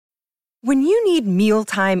When you need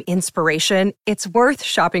mealtime inspiration, it's worth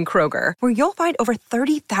shopping Kroger, where you'll find over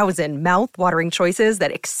 30,000 mouth-watering choices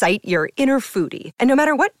that excite your inner foodie. And no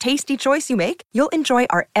matter what tasty choice you make, you'll enjoy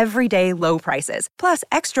our everyday low prices, plus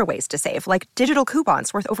extra ways to save, like digital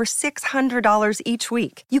coupons worth over $600 each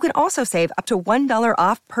week. You can also save up to $1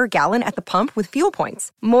 off per gallon at the pump with fuel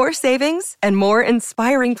points. More savings and more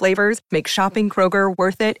inspiring flavors make shopping Kroger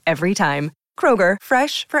worth it every time. Kroger,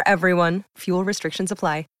 fresh for everyone. Fuel restrictions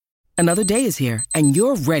apply. Another day is here, and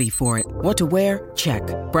you're ready for it. What to wear? Check.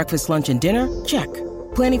 Breakfast, lunch, and dinner? Check.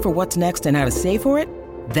 Planning for what's next and how to save for it?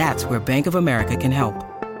 That's where Bank of America can help.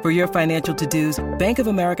 For your financial to-dos, Bank of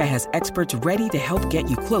America has experts ready to help get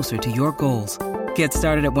you closer to your goals. Get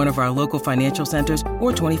started at one of our local financial centers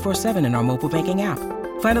or 24/7 in our mobile banking app.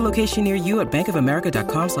 Find a location near you at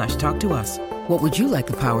bankofamerica.com/talktous. What would you like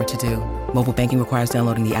the power to do? Mobile banking requires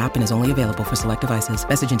downloading the app and is only available for select devices.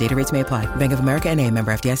 Message and data rates may apply. Bank of America N.A.,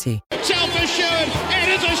 member FDIC. Self-assured, it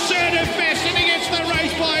is assertive fashion against the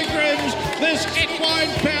race by Grims. This equine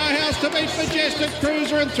powerhouse to beat Majestic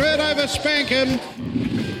Cruiser and third over Spankin.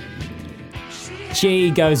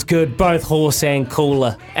 Gee, goes good, both horse and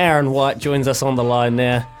cooler. Aaron White joins us on the line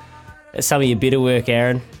now. That's some of your better work,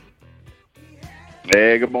 Aaron.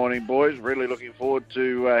 Yeah, good morning, boys. Really looking forward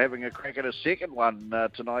to having a crack at a second one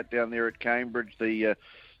tonight down there at Cambridge. The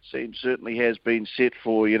scene certainly has been set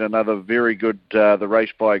for yet another very good the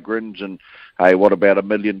race by Grins, and hey, what about $1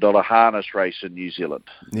 million harness race in New Zealand?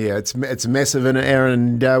 Yeah, it's massive in it, Aaron,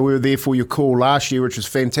 and we were there for your call last year, which was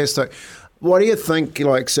fantastic. What do you think,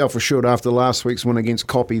 like Self-Assured after last week's win against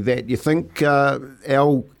Copy That? You think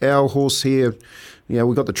our horse here,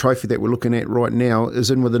 we've got the trophy that we're looking at right now, is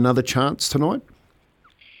in with another chance tonight?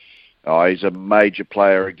 Oh, he's a major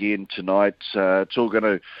player again tonight. It's all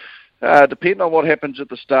going to depend on what happens at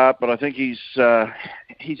the start, but I think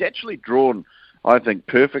he's actually drawn, I think,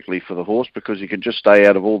 perfectly for the horse because he can just stay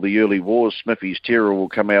out of all the early wars. Smithy's Terror will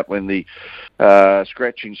come out when the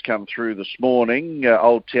scratchings come through this morning.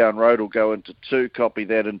 Old Town Road will go into 2, Copy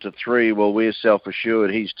That into 3. Well, we're Self-Assured.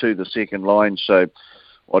 He's to the second line, so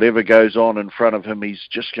whatever goes on in front of him, he's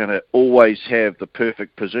just going to always have the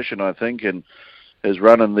perfect position, I think, and his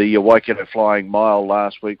run in the Waikato Flying Mile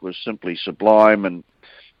last week was simply sublime, and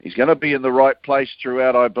he's going to be in the right place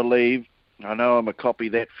throughout, I believe. I know I'm a Copy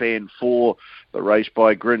That fan for the race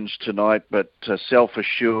by Grins tonight, but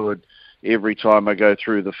Self-Assured, every time I go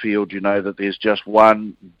through the field, you know that there's just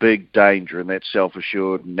one big danger, and that's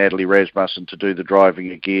Self-Assured, and Natalie Rasmussen to do the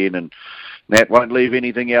driving again, and Nat won't leave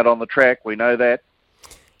anything out on the track, we know that.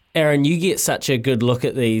 Aaron, you get such a good look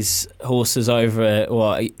at these horses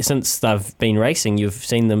since they've been racing. You've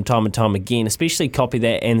seen them time and time again, especially Copy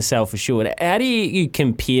That and Self-Assured. How do you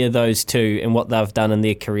compare those two and what they've done in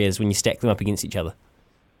their careers when you stack them up against each other?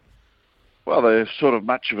 Well, they're sort of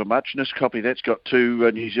much of a muchness. Copy That's got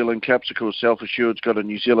 2 New Zealand Cups. Of course, Self-Assured's got a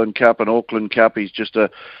New Zealand Cup, an Auckland Cup. He's just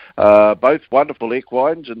both wonderful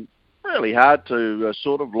equines and really hard to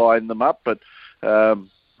sort of line them up, but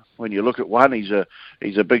when you look at one, he's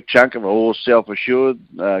a big chunk of a horse, Self-Assured.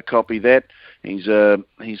 Copy That. He's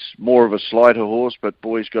more of a slighter horse, but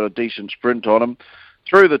boy, he's got a decent sprint on him.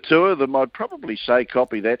 Through the two of them, I'd probably say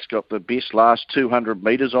Copy That's got the best last 200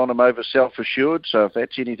 metres on him over Self-Assured. So if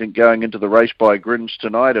that's anything going into the race by Grins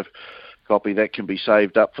tonight, if Copy That can be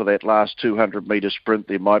saved up for that last 200 metre sprint,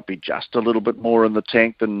 there might be just a little bit more in the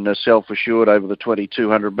tank than Self-Assured over the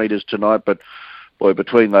 2,200 metres tonight. But boy,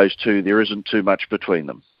 between those two, there isn't too much between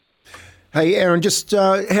them. Hey, Aaron, just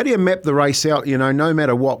how do you map the race out? No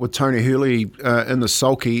matter what, with Tony Hurley in the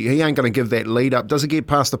sulky, he ain't going to give that lead up. Does it get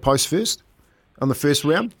past the post first on the first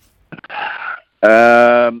round?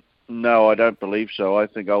 No, I don't believe so. I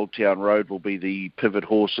think Old Town Road will be the pivot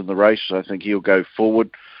horse in the race. I think he'll go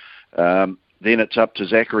forward. Then it's up to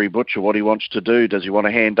Zachary Butcher what he wants to do. Does he want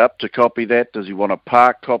to hand up to Copy That? Does he want to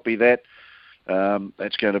park Copy That?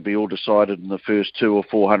 That's going to be all decided in the first 200 or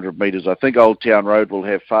 400 metres. I think Old Town Road will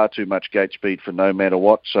have far too much gate speed for no matter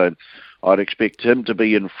what, so I'd expect him to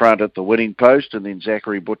be in front at the winning post, and then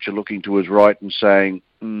Zachary Butcher looking to his right and saying,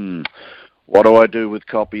 what do I do with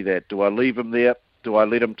Copy That? Do I leave him there? Do I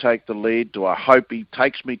let him take the lead? Do I hope he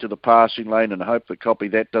takes me to the passing lane and hope that Copy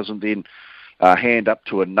That doesn't then hand up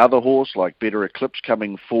to another horse like Better Eclipse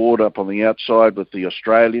coming forward up on the outside with the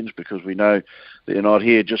Australians, because we know they're not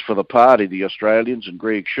here just for the party, the Australians, and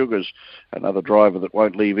Greg Sugar's another driver that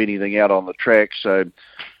won't leave anything out on the track. So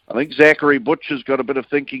I think Zachary Butcher's got a bit of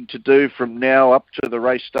thinking to do from now up to the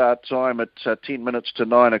race start time at 10 minutes to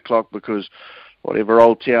 9 o'clock, because whatever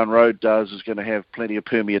Old Town Road does is going to have plenty of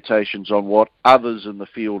permutations on what others in the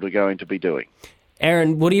field are going to be doing.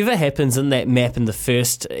 Aaron, whatever happens in that map in the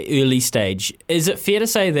first early stage, is it fair to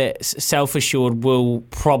say that Self Assured will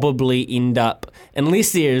probably end up,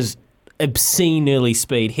 unless there's obscene early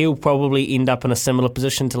speed, he'll probably end up in a similar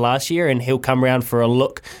position to last year and he'll come round for a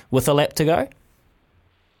look with a lap to go?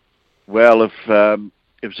 Well,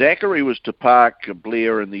 if Zachary was to park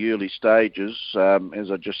Blair in the early stages,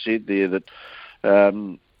 as I just said there, that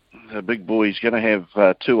the big boy's going to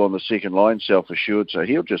have two on the second line, Self Assured, so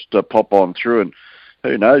he'll just pop on through, and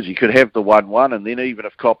who knows, he could have the 1-1, and then even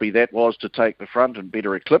if Copy That was to take the front and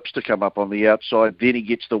Better Eclipse to come up on the outside, then he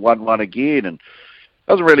gets the 1-1 again, and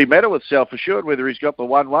doesn't really matter with Self Assured whether he's got the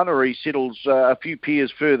 1-1 or he settles a few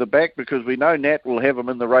pairs further back, because we know Nat will have him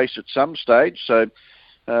in the race at some stage, so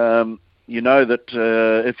you know that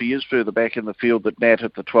if he is further back in the field, that Nat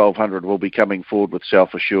at the 1200 will be coming forward with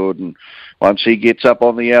Self Assured, and once he gets up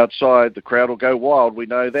on the outside, the crowd will go wild. We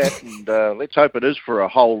know that, and let's hope it is for a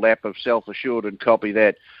whole lap of Self Assured and Copy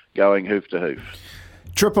That going hoof to hoof.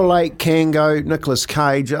 888 can go. Nicolas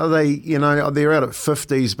Cage, are they? You know, they're out at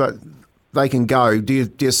 50s, but they can go. Do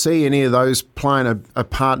you see any of those playing a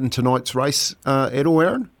part in tonight's race at all,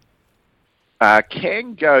 Aaron?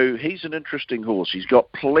 Can go. He's an interesting horse. He's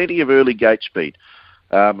got plenty of early gate speed.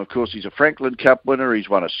 Of course, he's a Franklin Cup winner. He's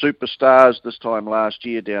won a Superstars this time last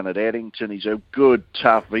year down at Addington. He's a good,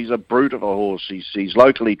 tough, he's a brute of a horse. He's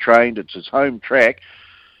locally trained. It's his home track.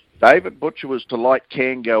 David Butcher was to light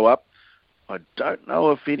Can Go up. I don't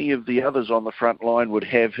know if any of the others on the front line would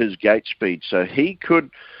have his gate speed. So he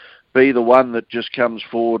could be the one that just comes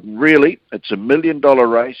forward. And really, it's $1 million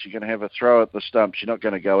race. You're going to have a throw at the stumps. You're not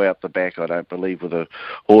going to go out the back, I don't believe, with a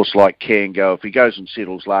horse like Can Go. If he goes and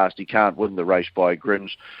settles last, he can't win the race by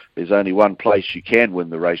grins. There's only one place you can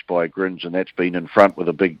win the race by grins, and that's been in front with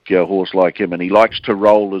a big horse like him. And he likes to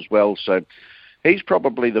roll as well, so he's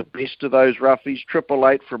probably the best of those roughies.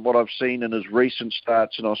 888, from what I've seen in his recent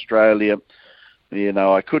starts in Australia, you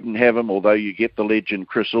know, I couldn't have him, although you get the legend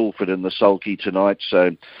Chris Alford in the sulky tonight,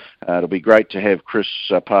 so it'll be great to have Chris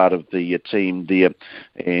part of the team there.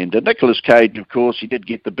 And Nicolas Cage, of course, he did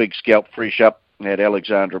get the big scalp fresh up at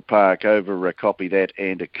Alexandra Park over Copy That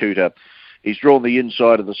and Akuta. He's drawn the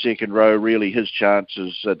inside of the second row. Really, his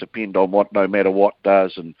chances depend on what No Matter What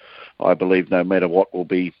does, and I believe No Matter What will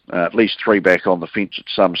be at least 3 back on the fence at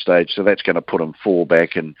some stage, so that's going to put him 4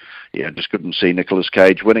 back, and yeah, just couldn't see Nicolas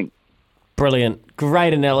Cage winning. Brilliant.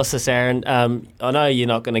 Great analysis, Aaron. I know you're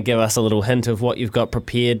not going to give us a little hint of what you've got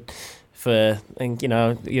prepared for, you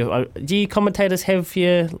know, do you commentators have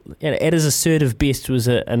your, Edda's assertive best was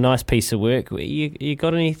a nice piece of work. You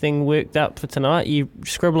got anything worked up for tonight? You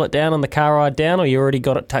scribble it down on the car ride down, or you already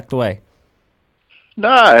got it tucked away? No,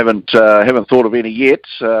 I haven't thought of any yet.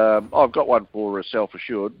 I've got one for Self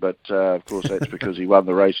Assured, but of course that's because he won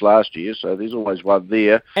the race last year, so there's always one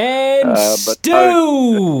there. And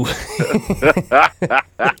Stu!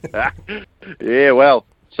 Yeah, well,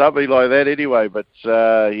 something like that anyway, but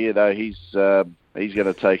you know, he's going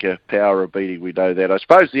to take a power of beating, we know that. I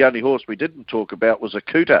suppose the only horse we didn't talk about was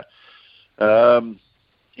Akuta.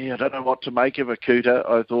 Yeah, I don't know what to make of Akuta.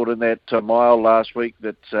 I thought in that mile last week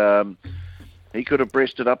that he could have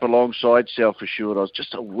breasted up alongside Self Assured. I was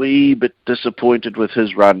just a wee bit disappointed with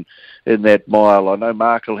his run in that mile. I know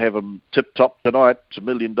Mark will have him tip-top tonight. It's $1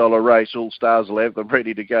 million race. All Stars will have them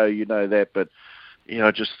ready to go, you know that. But, you know,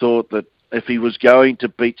 I just thought that if he was going to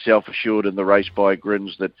beat Self Assured in the race by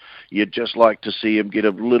grins, that you'd just like to see him get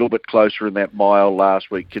a little bit closer in that mile last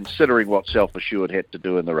week, considering what Self Assured had to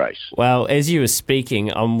do in the race. Well, as you were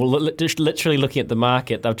speaking, I'm just literally looking at the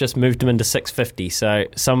market. They've just moved him into 650, so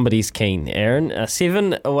somebody's keen, Aaron.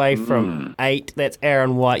 7 away from 8. That's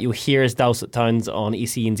Aaron White. You'll hear his dulcet tones on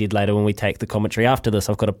SENZ later when we take the commentary. After this,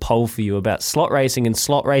 I've got a poll for you about slot racing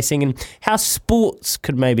and how sports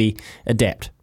could maybe adapt.